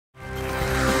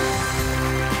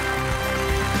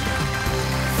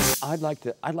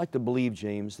I'd like to believe,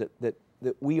 James,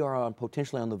 that we are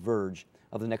potentially on the verge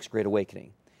of the next Great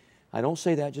Awakening. I don't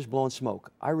say that just blowing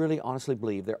smoke. I really honestly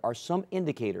believe there are some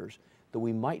indicators that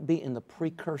we might be in the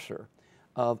precursor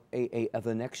of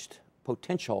the next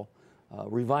potential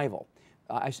revival.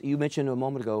 You mentioned a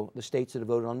moment ago the states that have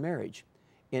voted on marriage.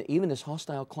 In even this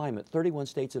hostile climate, 31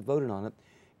 states have voted on it,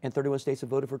 and 31 states have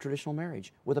voted for traditional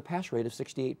marriage with a pass rate of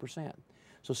 68%.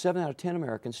 So 7 out of 10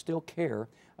 Americans still care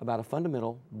about a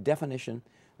fundamental definition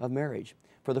of marriage.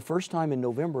 For the first time in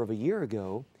November of a year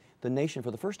ago, the nation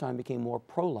for the first time became more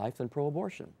pro-life than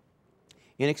pro-abortion.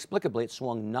 Inexplicably, it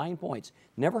swung 9 points.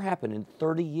 Never happened in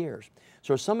 30 years. So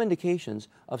there are some indications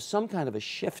of some kind of a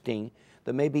shifting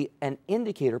that may be an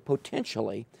indicator,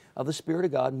 potentially, of the Spirit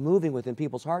of God moving within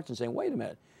people's hearts and saying, wait a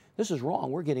minute, this is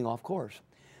wrong, we're getting off course.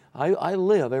 I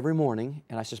live every morning,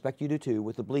 and I suspect you do too,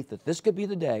 with the belief that this could be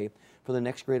the day for the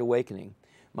next Great Awakening.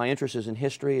 My interest is in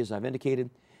history, as I've indicated,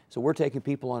 so we're taking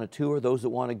people on a tour, those that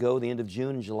want to go the end of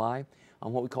June and July,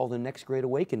 on what we call the Next Great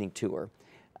Awakening Tour.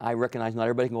 I recognize not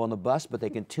everybody can go on the bus, but they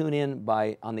can tune in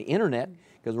on the internet,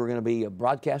 because we're going to be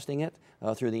broadcasting it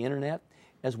through the internet,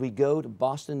 as we go to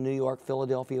Boston, New York,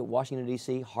 Philadelphia, Washington,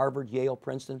 D.C., Harvard, Yale,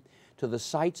 Princeton, to the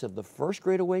sites of the First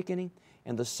Great Awakening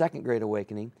and the Second Great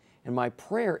Awakening. And my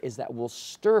prayer is that will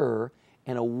stir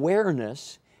an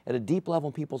awareness at a deep level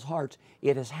in people's hearts.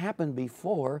 It has happened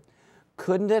before.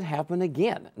 Couldn't it happen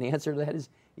again? And the answer to that is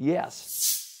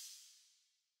yes.